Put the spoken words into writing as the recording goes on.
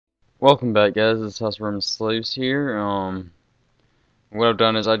Welcome back, guys. This is House Room Slaves here. What I've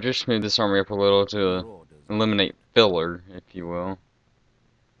done is I just moved this army up a little to eliminate filler, if you will.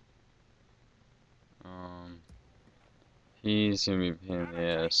 He's gonna be a pain in the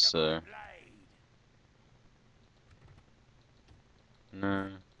ass, so no.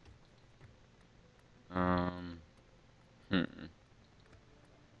 Hmm.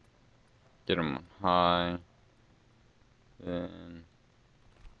 Get him on high. Then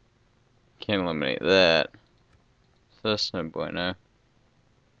can't eliminate that. So that's no bueno.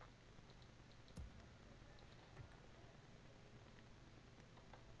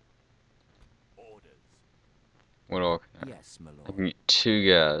 What all can Yes, my I lord. can get two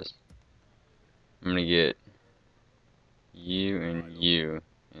guys. I'm gonna get you and you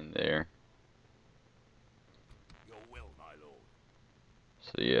in there. Your will, my lord.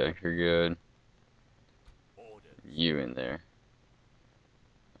 So yeah, you're good. Orders. You in there.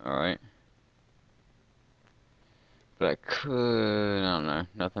 Alright. But I could, I don't know,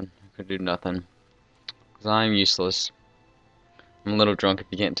 nothing. I could do nothing. Because I'm useless. I'm a little drunk if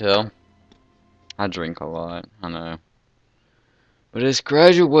you can't tell. I drink a lot, I know. But it's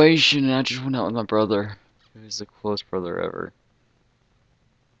graduation and I just went out with my brother. Who's the closest brother ever.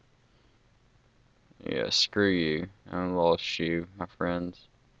 Yeah, screw you. I lost you, my friends.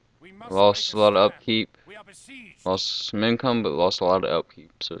 We must Lost make a lot of stand. upkeep. We are besieged. Lost some income, but lost a lot of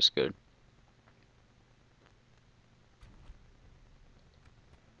upkeep, so it's good.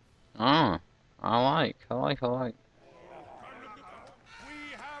 Oh, I like. We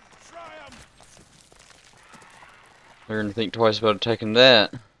have triumphed. They're gonna think twice about taking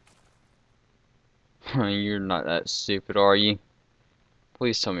that. You're not that stupid, are you?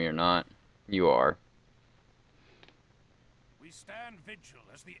 Please tell me you're not. You are. We stand vigil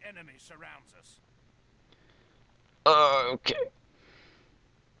as the enemy surrounds us. Okay.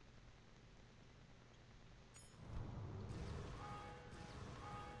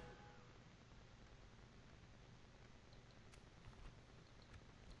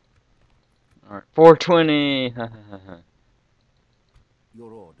 Alright, 420!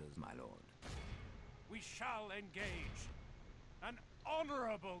 Your orders, my lord. We shall engage. An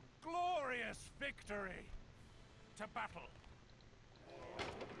honorable, glorious victory. To battle.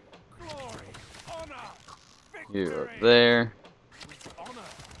 Glory, honor, You victory. up there. With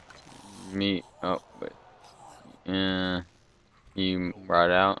honor. Me. Oh, wait. You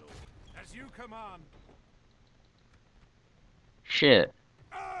right out. As you command. Shit.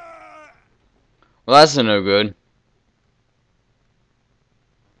 Well, that's a no good.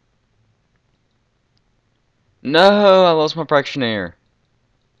 No, I lost my fractionaire.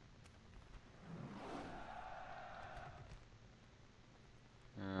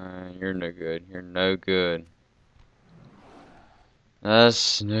 You're no good. You're no good.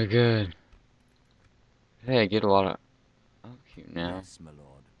 That's no good. Hey, I get a lot of upkeep now. Yes, my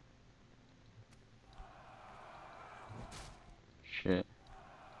lord. Shit.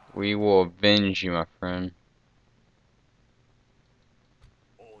 We will avenge you, my friend.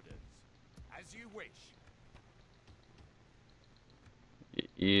 Orders. As you wish.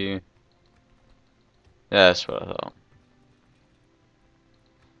 You. That's what I thought.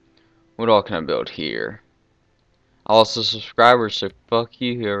 What all can I build here? I lost a subscriber, so fuck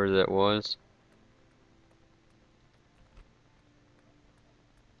you, whoever that was.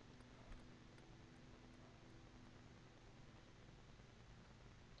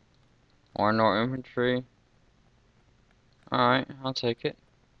 Or no infantry. Alright, I'll take it.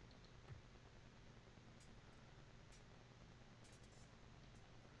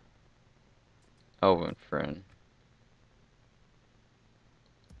 Elven friend.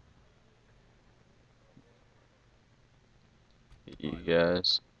 You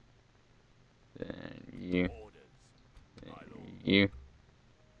guys. Then you. Then you.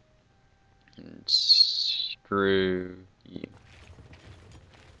 And screw you.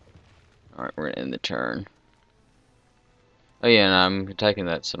 Alright, we're gonna end the turn. Oh yeah, and I'm taking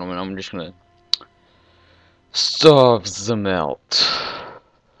that settlement. I'm just gonna starve them out.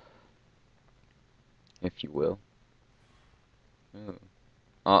 If you will. Ooh.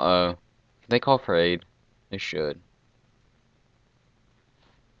 Uh-oh. They call for aid. They should.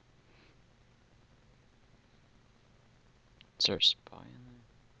 Is there a spy in there?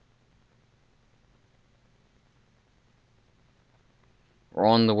 We're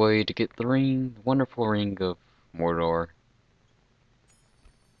on the way to get the ring, the wonderful ring of Mordor.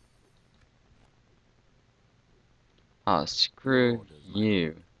 Ah, screw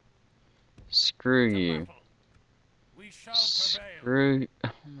you. Screw you. Screw. Oh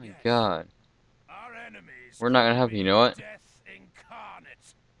my god. Our enemies We're not gonna help you, you know what? death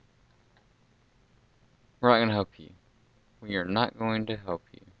incarnate. We're not gonna help you. We are not going to help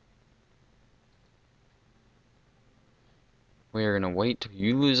you. We are gonna wait till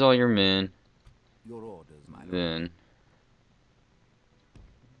you lose all your men. Your orders, my lord. Then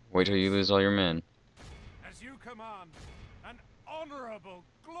wait till you lose all your men. As you command, an honorable,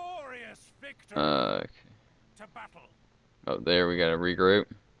 glorious victory. Okay. To battle. Oh, there we gotta regroup.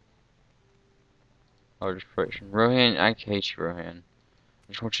 Large fraction. Rohan, I hate you, Rohan.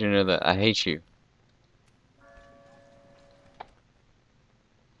 I just want you to know that I hate you.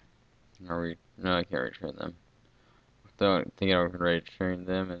 No, I can't return them. Don't think I was ready to train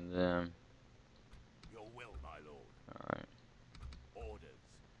them and them. Your will, my lord. Alright. Orders.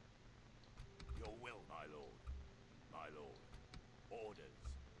 Your will, my lord. My lord. Orders.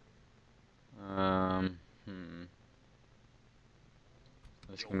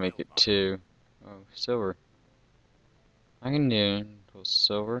 Let's Your make will, it my 2. Oh, silver. I can do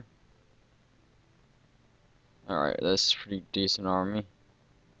silver. Alright, that's a pretty decent army.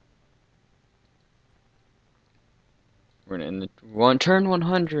 We're gonna end the turn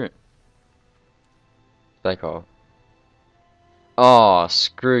 100. Back off. Oh,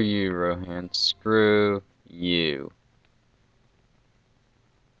 screw you, Rohan. Screw you.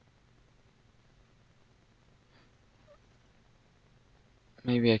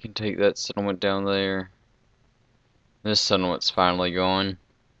 Maybe I can take that settlement down there. This settlement's finally going.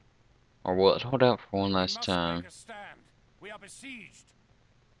 Or will it hold out for one We last must time? make a stand. We are besieged.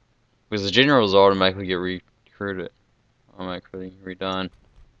 Because the generals automatically get recruited. Automatically redone.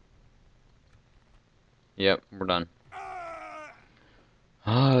 Yep, we're done. Ah,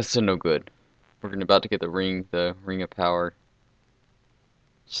 that's still no good. We're about to get the ring, ring of power.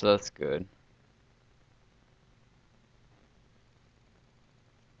 So that's good.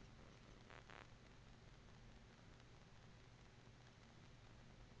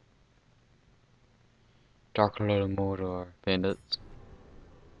 Dark Lord of Mordor, bandits.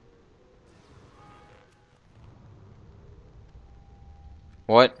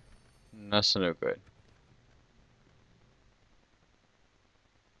 What? That's no good.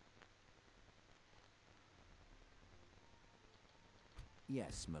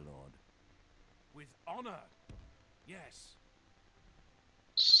 Yes, my lord. With honor. Yes.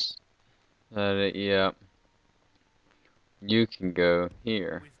 Yep. You can go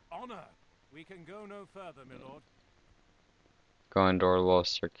here. With honor. We can go no further, my lord. Gondor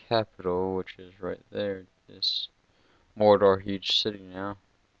lost their capital, which is right there. This Mordor, huge city now.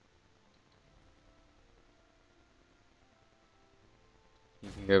 You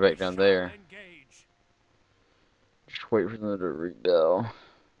can go back down there. Engage. Just wait for them to rebel.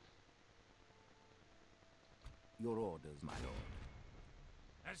 Your orders, my lord.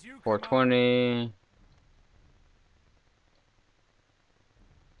 As you command. 420.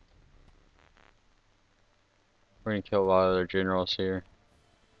 We're gonna kill a lot of their generals here.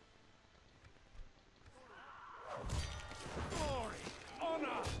 Glory,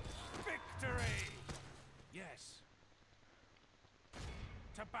 honor, victory. Yes.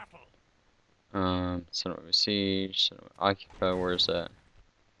 To battle. Settlement besiege, settlement occupy, where's that?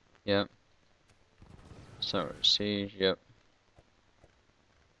 Yep. Settlement besiege, yep.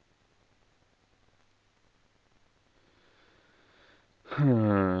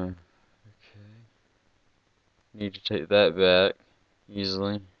 Okay. Need to take that back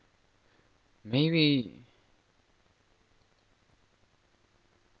easily. Maybe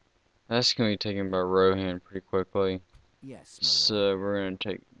that's gonna be taken by Rohan pretty quickly. Yes, my lord. So we're gonna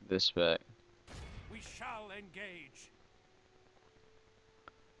take this back. We shall engage.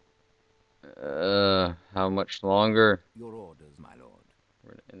 How much longer? Your orders, my lord.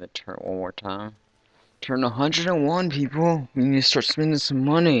 We're gonna end the turn one more time. Turn 101, people. We need to start spending some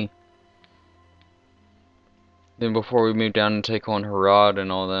money. Then before we move down and take on Harad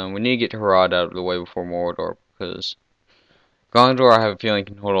and all them, we need to get Harad out of the way before Mordor, because Gondor, I have a feeling,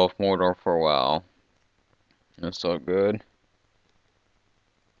 can hold off Mordor for a while. It's so good.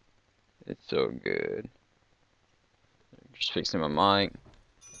 It's so good. Just fixing my mic.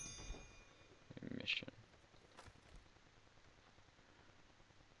 Mission.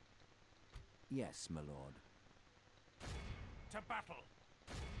 Yes, my lord. To battle.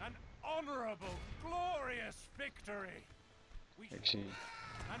 An honorable, glorious victory. We Actually,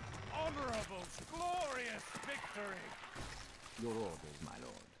 An honorable, glorious victory. Your orders, my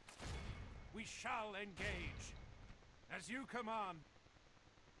lord. We shall engage. As you command.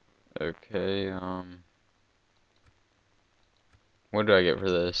 okay, what do I get for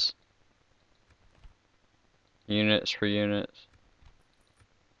this? Units for units?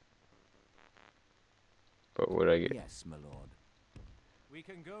 But what do I get? Yes, my lord. We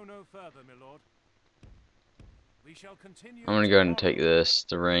can go no further, my lord. We shall continue I'm gonna go ahead and tomorrow. take this.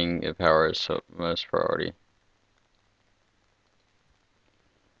 The ring of power is most priority.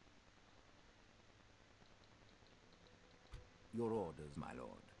 Your orders, my lord.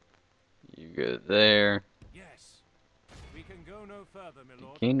 You go there. Yes. We can go no further, my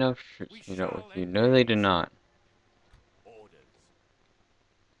lord. Gain enough troops We to meet up with shall you. No, they did engage. not. Orders.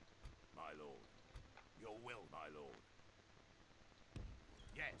 My lord. Your will, my lord.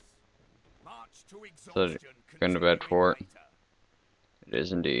 Yes. March to So, exhaustion. going to bed Continuing for it. later. It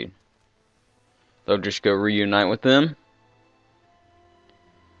is indeed. They'll just go reunite with them.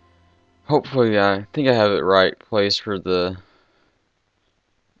 Hopefully, I think I have it right place where the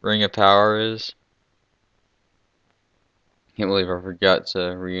Ring of Power is. Can't believe I forgot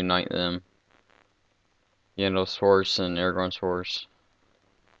to reunite them. Gandalf's horse and Aragorn's horse.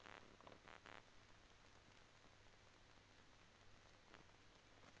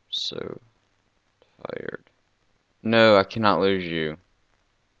 So tired. No, I cannot lose you.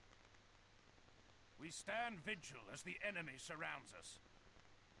 We stand vigil as the enemy surrounds us.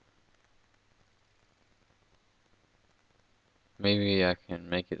 Maybe I can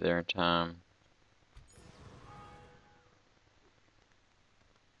make it there in time.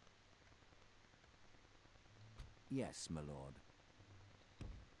 Yes, my lord.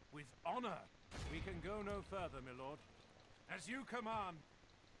 With honor. We can go no further, my lord. As you command.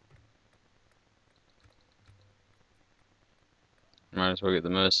 Might as well get the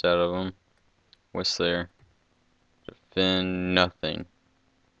most out of them. What's there? Defend nothing.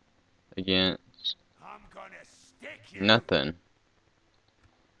 Against I'm gonna stick you. nothing.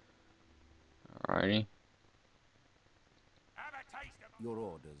 Alrighty. Have a taste of Your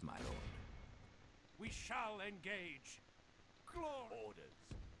orders, my lord. We shall engage. Glory. Orders.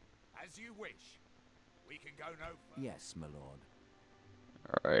 As you wish. We can go no further. Yes, my lord.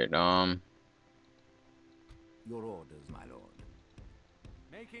 Alright, Your orders, my lord.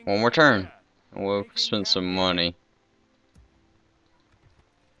 Making one more camp turn. here. And we'll Making spend some camp here. money.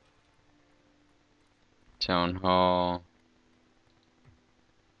 Town Hall.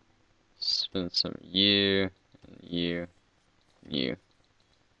 Spend some you, and you, and you.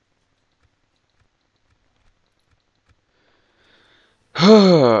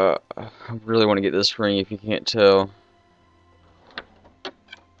 I really want to get this ring if you can't tell.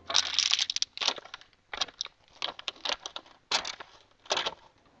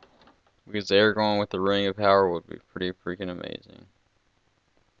 Because Aragorn with the Ring of Power would be pretty freaking amazing.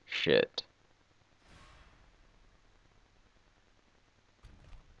 Shit.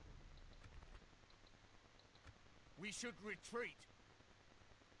 We should retreat.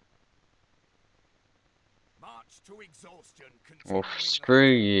 March to exhaustion. Well, Continuing screw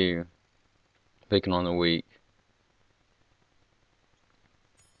later. you. Picking on the weak.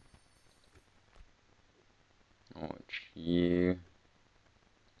 I want you.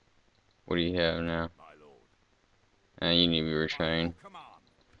 What do you have now? My lord. You need to be By retrained. your command.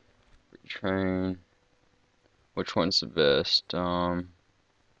 Retrain. Which one's the best?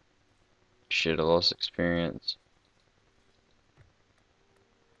 Shit, I lost experience.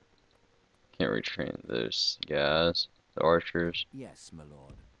 Can't retrain those guys. The archers. Yes, my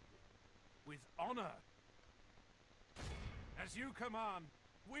lord. With honor. As you command.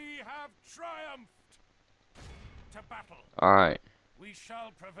 We have triumphed. To battle. Alright. We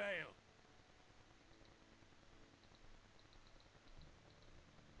shall prevail.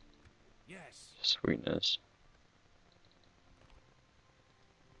 Yes. Sweetness.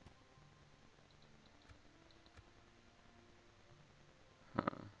 Huh.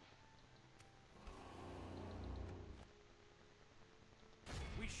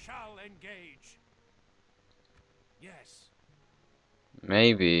 We shall engage. Yes.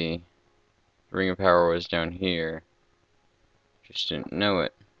 Maybe Ring of Power was down here. Just didn't know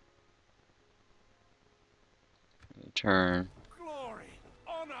it. Turn. Glory.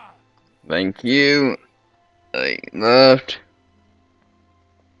 Honor. Thank you. I left.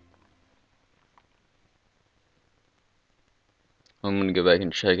 I'm gonna go back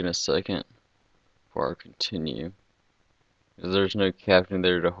and check in a second before I continue. Because there's no captain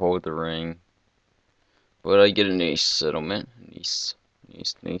there to hold the ring. But I get a nice settlement. Nice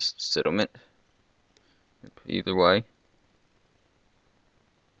settlement. Either way.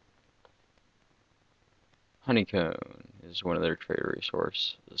 Honeycomb is one of their trade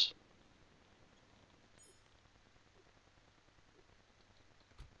resources.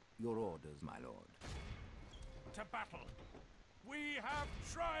 Your orders, my lord. To battle. We have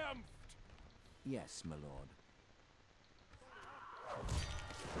triumphed. Yes, my lord.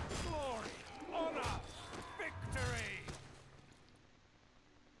 Glory. Honor. Victory.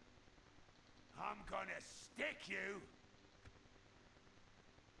 I'm gonna stick you.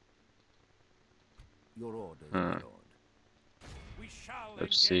 Your orders, my lord. We shall Of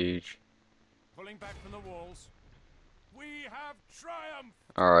engage. siege. Pulling back from the walls. We have triumphed.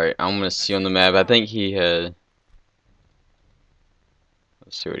 Alright, I'm gonna see on the map. I think he had.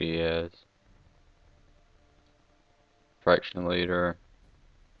 Let's see what he has. Fraction leader.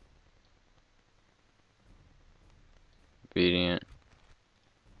 Obedient.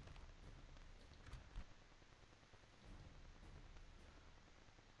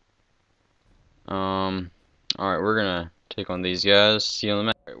 Alright, we're gonna take on these guys. See you on the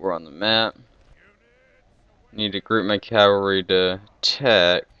map. Alright, we're on the map. Need to group my cavalry to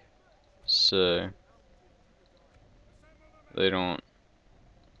attack, so they don't.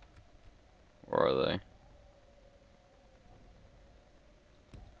 Where are they?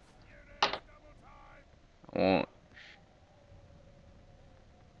 I want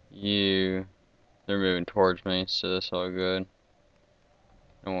you. They're moving towards me, so that's all good.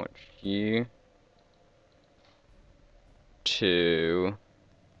 I want you to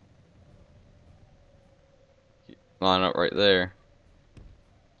line up right there.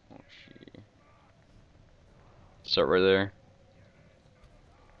 I want you. Start right there.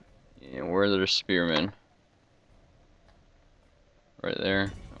 Yeah, where are the spearmen? Right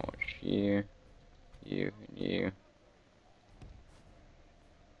there. I want you, you, and you.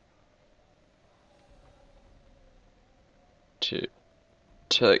 To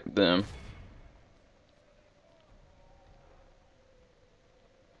take them.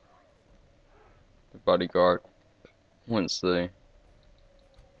 The bodyguard. Once they're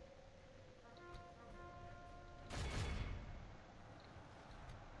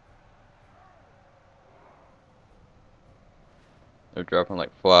dropping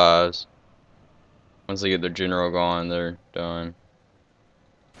like flies. Once they get their general gone, they're done.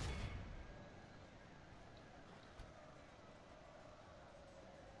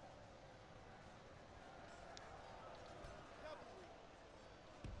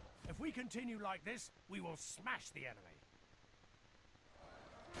 If we continue like this, we will smash the enemy.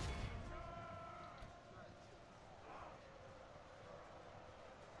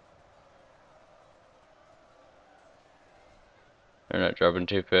 They're not dropping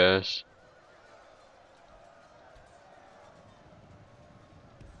too fast.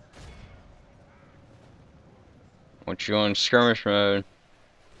 Want you on skirmish mode.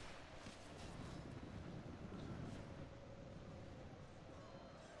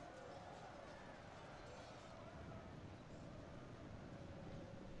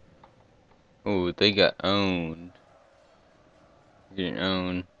 Ooh, they got owned. Getting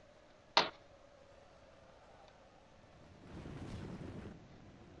owned.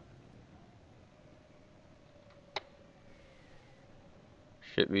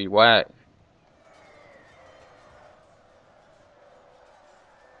 Should be whack.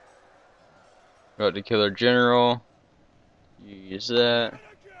 About to kill our general. Use that.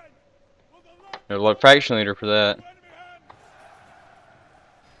 There's a lot of faction leader for that.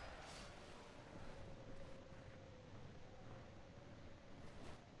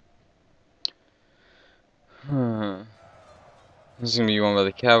 Huh. This is gonna be won by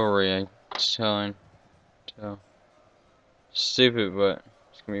the cavalry, I'm telling. Stupid, but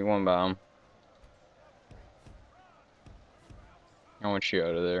it's gonna be won by them. I want you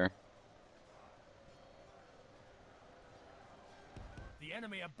out of there. The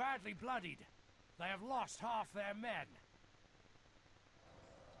enemy are badly bloodied. They have lost half their men.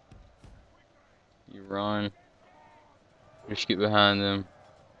 You run. Just get behind them.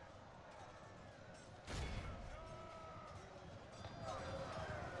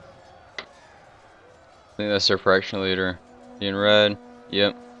 I think that's their faction leader. In red.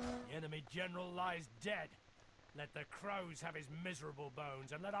 Yep. The enemy general lies dead. Let the crows have his miserable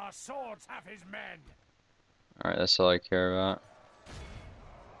bones, and let our swords have his men. Alright, that's all I care about.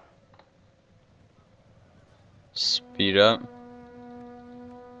 Speed up.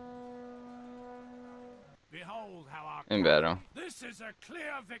 Behold how our In battle. This is a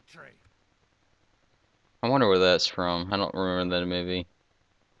clear victory. I wonder where that's from. I don't remember that movie.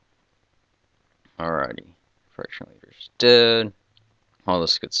 Alrighty. Faction leader's dead. All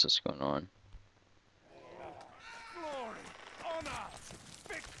this good stuff's going on. Glory, honor,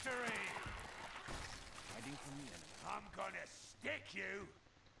 victory. Hiding from the enemy. I'm gonna stick you.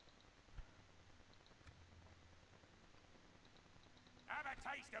 Have a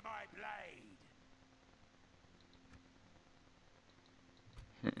taste of my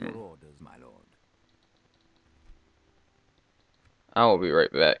blade. Your orders, my lord. I will be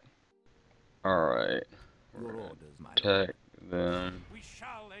right back. Alright. Your orders, my lord. Attack them. We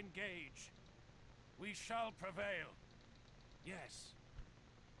shall engage. We shall prevail. Yes.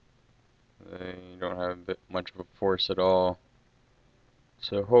 They don't have much of a force at all.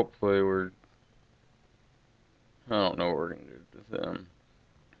 So hopefully I don't know what we're gonna do with them.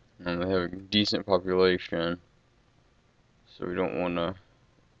 And they have a decent population, so we don't want to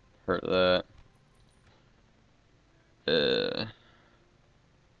hurt that.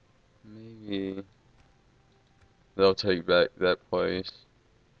 Maybe they'll take back that place.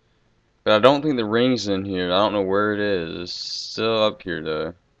 But I don't think the ring's in here. I don't know where it is. It's still up here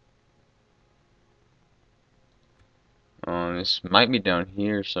though. This might be down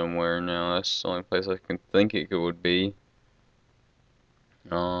here somewhere now. That's the only place I can think it would be.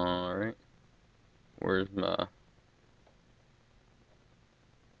 Alright. Where's my...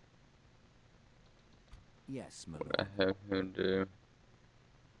 Yes, my What I lord. have him do?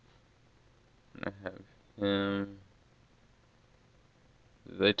 I have him...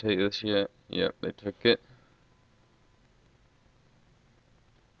 Did they take this yet? Yep, they took it.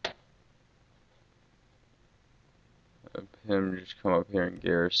 Have him just come up here and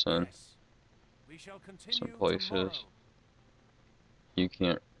garrison Yes. We shall continue some places. tomorrow. You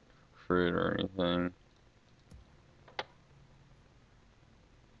can't recruit or anything.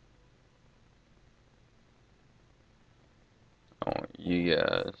 I want you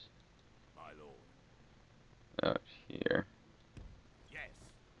guys My lord. out here Yes.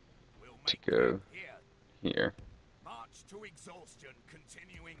 We'll to make go camp here. here. March to exhaustion,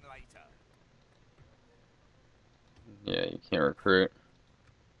 continuing later. Yeah, you can't recruit.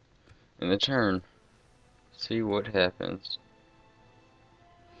 In the turn. See what happens.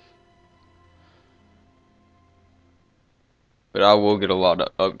 But I will get a lot of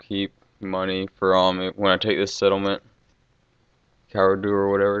upkeep money for when I take this settlement. Eriador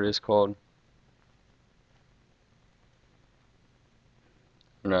or whatever it is called.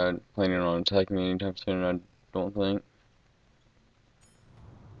 I'm not planning on attacking me anytime soon, I don't think.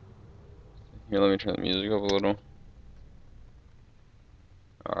 Here, let me turn the music up a little.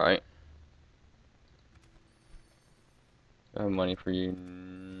 Alright. I have money for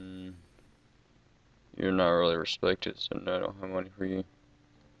you. You're not really respected, so no, I don't have money for you.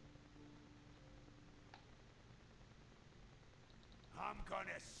 I'm gonna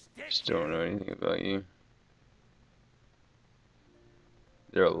stick Still don't you. know anything about you.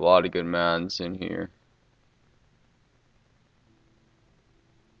 There are a lot of good mines in here.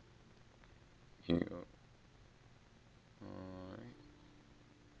 You. Alright.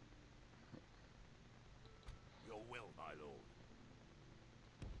 Your will, my lord.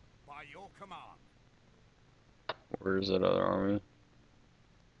 By your command. Where's that other army?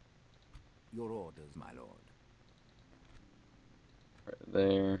 Your orders, my lord. Right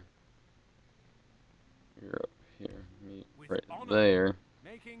there. You're up here. Meet With right honor. there.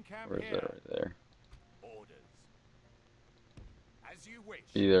 Making camp Where's here. that right there? Orders. As you wish.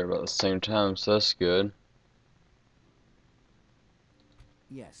 Be there about the same time, so that's good.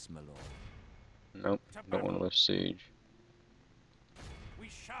 Yes, my lord. Nope, To don't want to battle. lift siege. We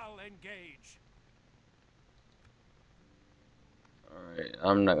shall engage. Alright,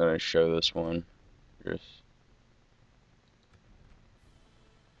 I'm not gonna show this one. Just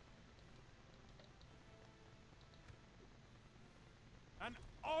An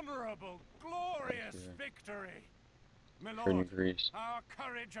honorable, glorious here. victory. My Trade lord, increase. our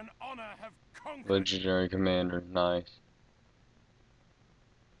courage and honor have conquered. Legendary commander, nice.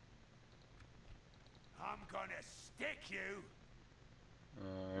 I'm gonna stick you.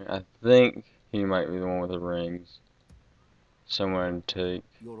 Alright, I think he might be the one with the rings. Someone take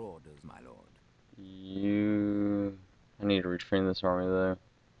Your orders, my lord. you. I need to retrain this army though.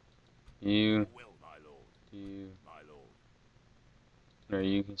 Your You, will, my lord. you. My lord. No,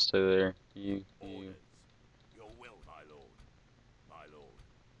 you can stay there. You. Orders. Your will, my lord. My lord.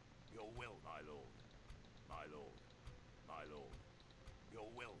 Your will, my lord. My lord. My lord. Your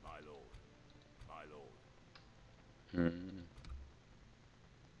will, my lord. My lord.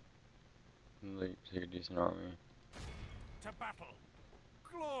 Like, take a decent army. To battle.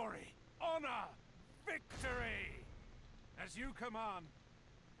 Glory. Honor. Victory. As you command.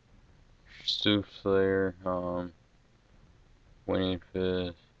 Soothsayer, Winning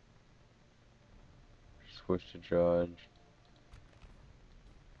Fist. Switch to Judge.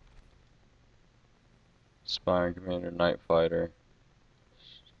 Aspiring Commander, Night Fighter.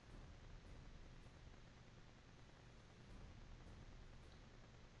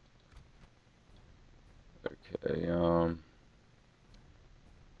 Okay,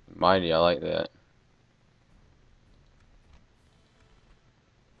 Mighty, I like that.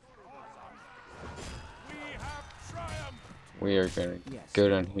 We have triumphed. We are gonna Yes, go my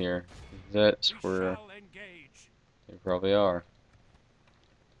down lord. here. That's We where shall engage. they probably are.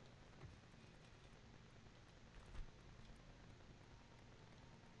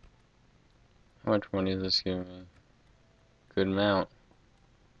 How much money is this giving me? Good amount.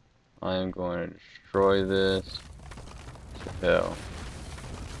 I am going to destroy this to hell.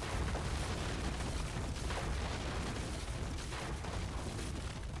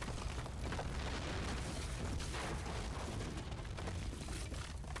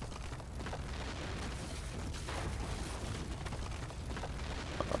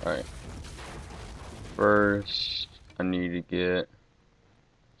 Alright. First, I need to get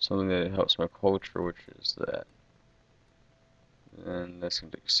something that helps my culture, which is that. And that's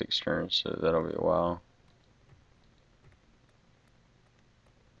going to take 6 turns, so that'll be a while.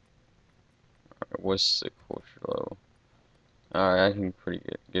 Alright, what's the culture level? Alright, I can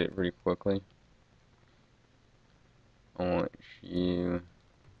get it pretty quickly. I want you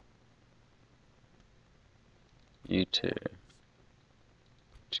to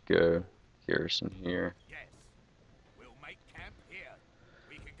go garrison here. Yes. We'll make camp here.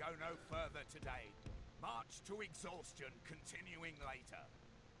 We can go no further today. March to exhaustion, continuing later.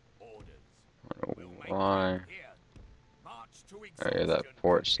 Orders. I don't We'll know make why. camp here. March to Oh exhaustion, yeah, that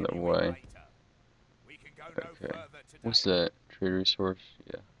port's in the continuing way. later. We can go no Okay. further today. What's that? Trade resource?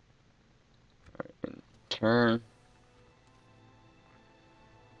 Yeah. Alright, in turn.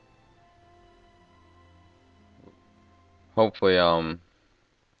 Hopefully, I'll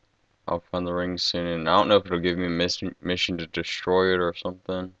find the ring soon, and I don't know if it'll give me a mission to destroy it or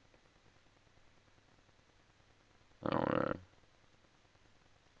something. I don't know.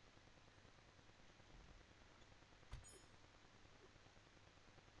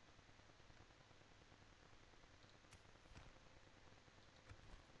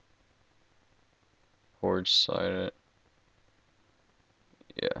 Horde sighted.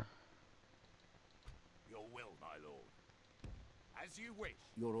 Yeah. Your will, my lord. As you wish.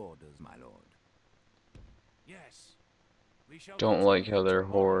 Your orders, my lord. Yes. We shall Don't like how continue they're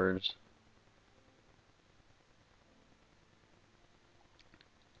tomorrow. hordes.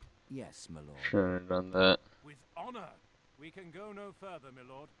 Yes, my lord. Shouldn't have done that. With honor. We can go no further, my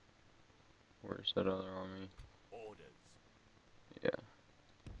lord. Where's that other army? Orders. Yeah.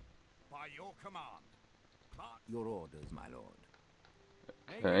 By your command. March. Your orders, my lord.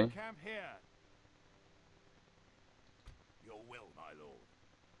 Making Okay. camp here. Your will, my lord.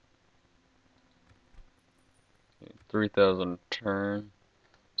 3,000 turn.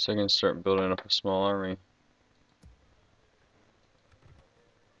 So I can start building up a small army.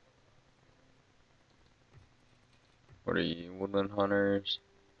 What are you? Woodland hunters?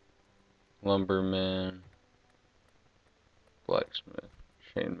 Lumbermen? Blacksmith?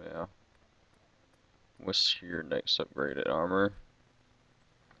 Chainmail? What's your next upgraded armor?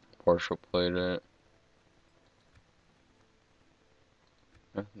 Partial plated.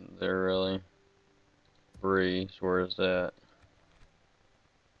 Nothing there really. Breeze, where is that?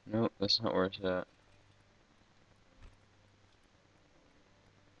 Nope, that's not where it's at.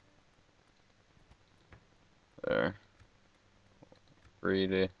 There. Free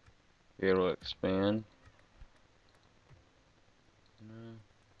to be able to expand. No,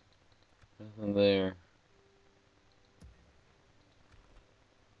 nothing there.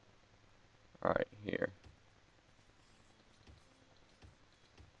 Alright, here.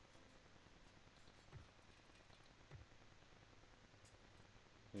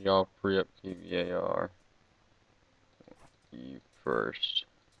 Y'all pre-upkeep, yeah, y'all are. You first.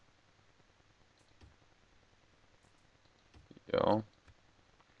 Y'all.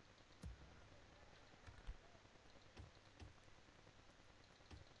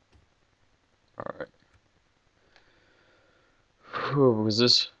 Alright. Was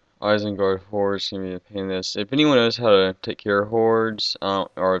this Isengard hordes gonna be a pain in this? If anyone knows how to take care of hordes,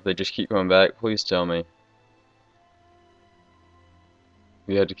 or if they just keep coming back, please tell me.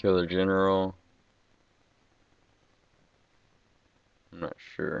 We had to kill their general. I'm not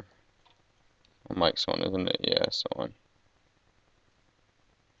sure. Well, Mike's one, isn't it? Yeah, it's the one.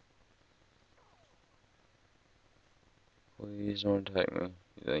 Please don't attack me.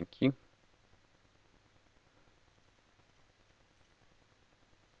 Thank you.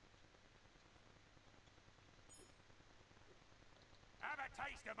 Have a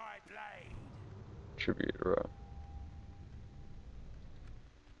taste of my blade. Tribute row.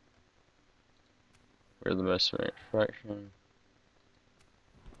 We're the best faction.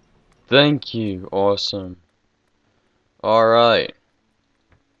 Thank you. Awesome. Alright.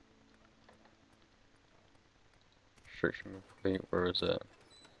 Restriction complete. Where was that?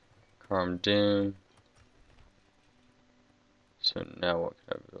 Calm Doom. So now what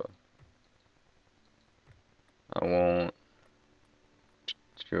can I build? I want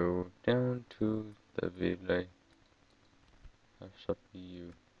to go down to the village. That's up to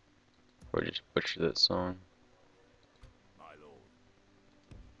you. Or just butcher that song. My lord.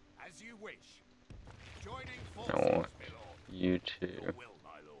 As you wish. Joining I forces, want my lord. you Your will,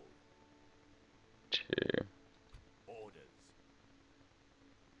 my lord. to Orders.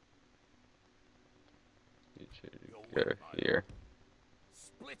 you Your to go will, my here. lord.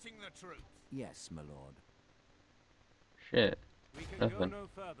 Splitting the troops. Yes, my lord. Shit. We can go Nothing. no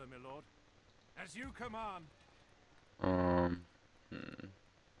further, my lord. As you command. Hmm.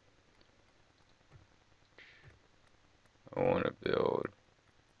 I want to build.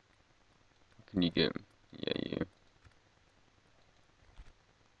 Can you get? Yeah, you.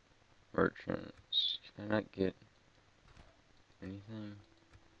 Merchants. Can I not get anything?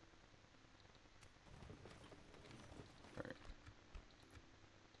 Alright.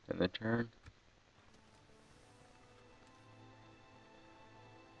 In the turn?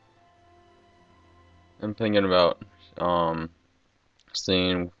 I'm thinking about,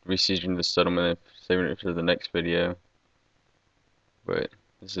 seeing besieging the settlement, saving it for the next video. But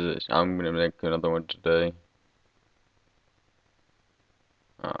this is it. I'm gonna make another one today.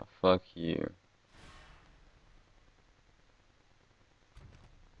 Ah, fuck you.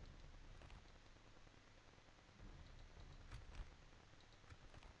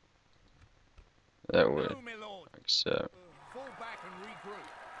 That would No, my lord. accept. Fall back and regroup.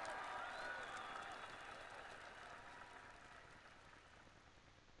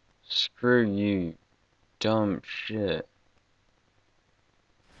 Screw you, dumb shit.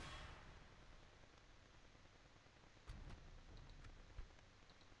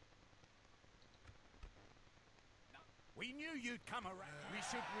 We knew you'd come around. We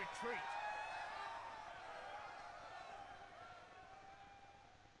should retreat.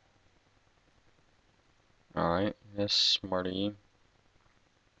 Alright, that's smart of you.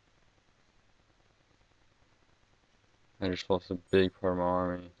 I just lost a big part of my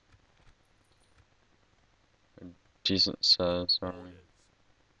army. A decent sized army. Orders.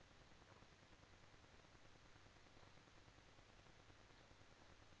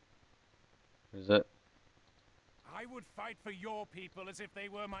 Is that? I would fight for your people as if they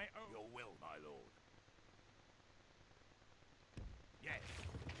were my own. Your will, my lord. Yes.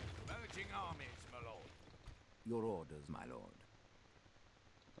 Merging armies, my lord. Your orders, my lord.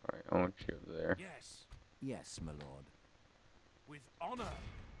 Alright, I want you over there. Yes. Yes, my lord. With honor,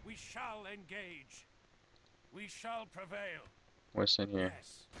 we shall engage. We shall prevail. What's in here?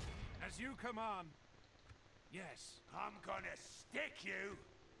 Yes. As you command. Yes. I'm gonna stick you.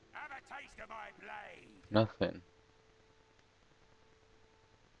 Have a taste of my blade. Nothing.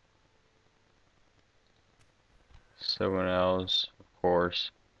 Someone else, of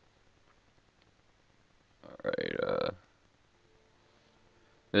course. Alright,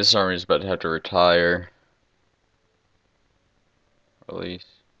 this army's about to have to retire. Or at least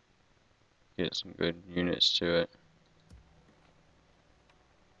get some good units to it.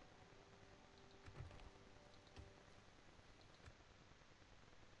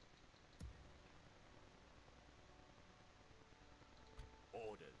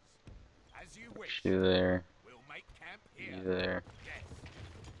 Orders. As you wish. You there. We'll make camp here. You there. Yes.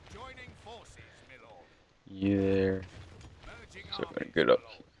 Joining forces, my lord. You there. Merging So we're gonna armies, get my up.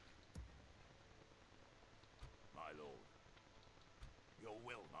 lord. My lord. Your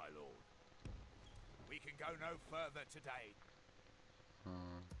will, my lord. We can go no further today.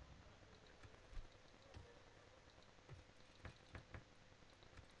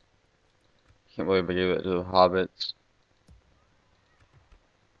 Can't believe I gave it to the hobbits.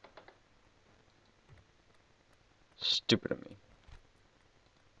 Stupid of me.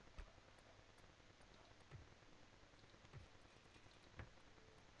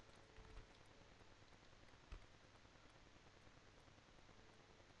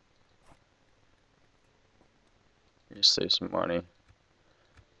 Just save some money.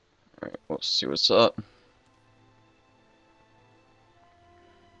 Alright, let's see what's up.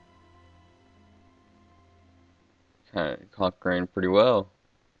 Kinda conquering pretty well.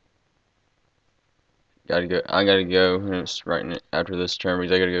 Gotta go. I gotta go. And it's after this turn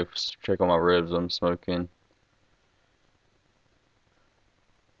because I gotta go check on my ribs. I'm smoking.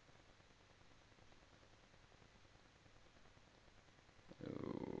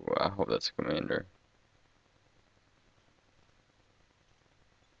 Ooh, I hope that's a commander.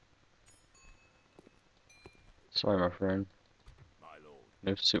 Sorry, my friend. My lord.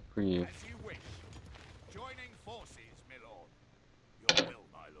 No soup for you. As you wish. Joining forces, my lord. Your will,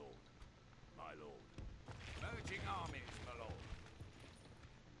 my lord. My lord. Merging armies, my lord.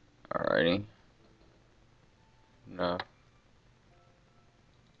 Alrighty. enough.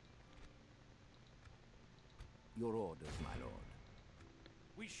 Your orders, my lord.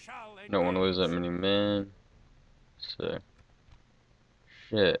 We shall Don't want to lose that engage. many men. So,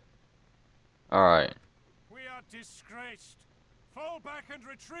 shit. Alright. We are disgraced. Fall back and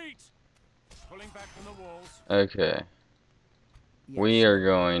retreat. Pulling back from the walls. Okay. Yes, We my are lord.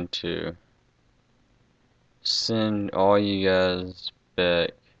 going to send all you guys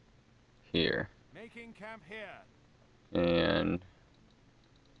back here Making camp here. and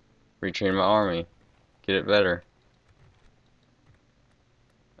retrain my army. Get it better.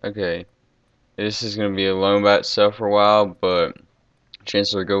 Okay. This is going to be alone by itself for a while, but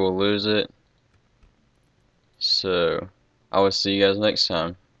Chancellor Go will lose it. So, I will see you guys next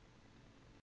time.